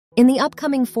In the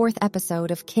upcoming 4th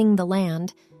episode of King the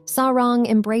Land, Sarang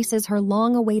embraces her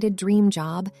long-awaited dream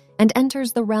job and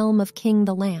enters the realm of King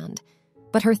the Land.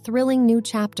 But her thrilling new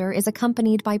chapter is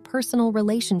accompanied by personal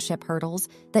relationship hurdles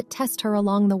that test her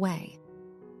along the way.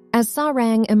 As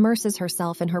Sarang immerses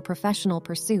herself in her professional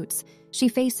pursuits, she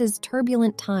faces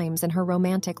turbulent times in her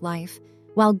romantic life,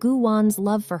 while Guwon's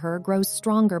love for her grows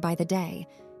stronger by the day,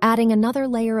 adding another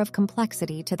layer of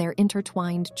complexity to their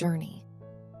intertwined journey.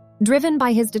 Driven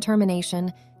by his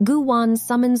determination, Guwon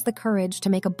summons the courage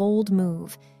to make a bold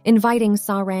move, inviting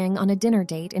Sarang on a dinner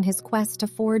date in his quest to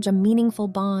forge a meaningful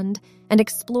bond and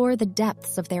explore the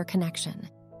depths of their connection.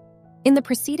 In the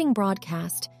preceding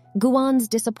broadcast, Guwon's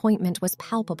disappointment was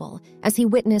palpable as he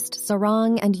witnessed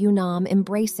Sarang and Yoona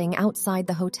embracing outside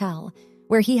the hotel,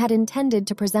 where he had intended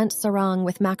to present Sarang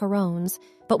with macarons,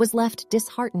 but was left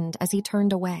disheartened as he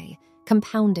turned away,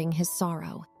 compounding his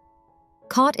sorrow.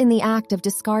 Caught in the act of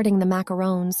discarding the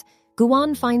macarons,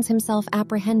 Guwon finds himself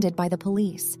apprehended by the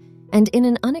police, and in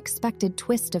an unexpected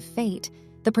twist of fate,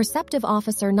 the perceptive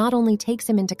officer not only takes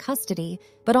him into custody,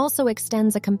 but also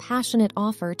extends a compassionate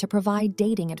offer to provide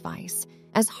dating advice,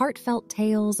 as heartfelt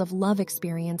tales of love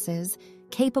experiences,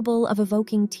 capable of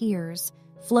evoking tears,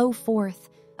 flow forth,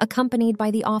 accompanied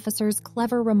by the officer's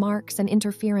clever remarks and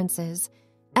interferences,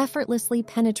 effortlessly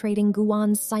penetrating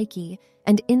Guwon's psyche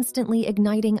and instantly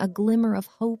igniting a glimmer of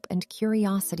hope and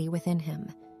curiosity within him.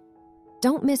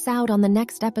 Don't miss out on the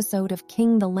next episode of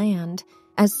King the Land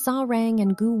as Sarang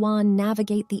and Guwon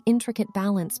navigate the intricate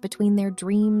balance between their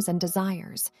dreams and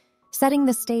desires, setting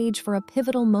the stage for a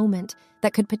pivotal moment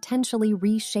that could potentially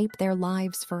reshape their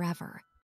lives forever.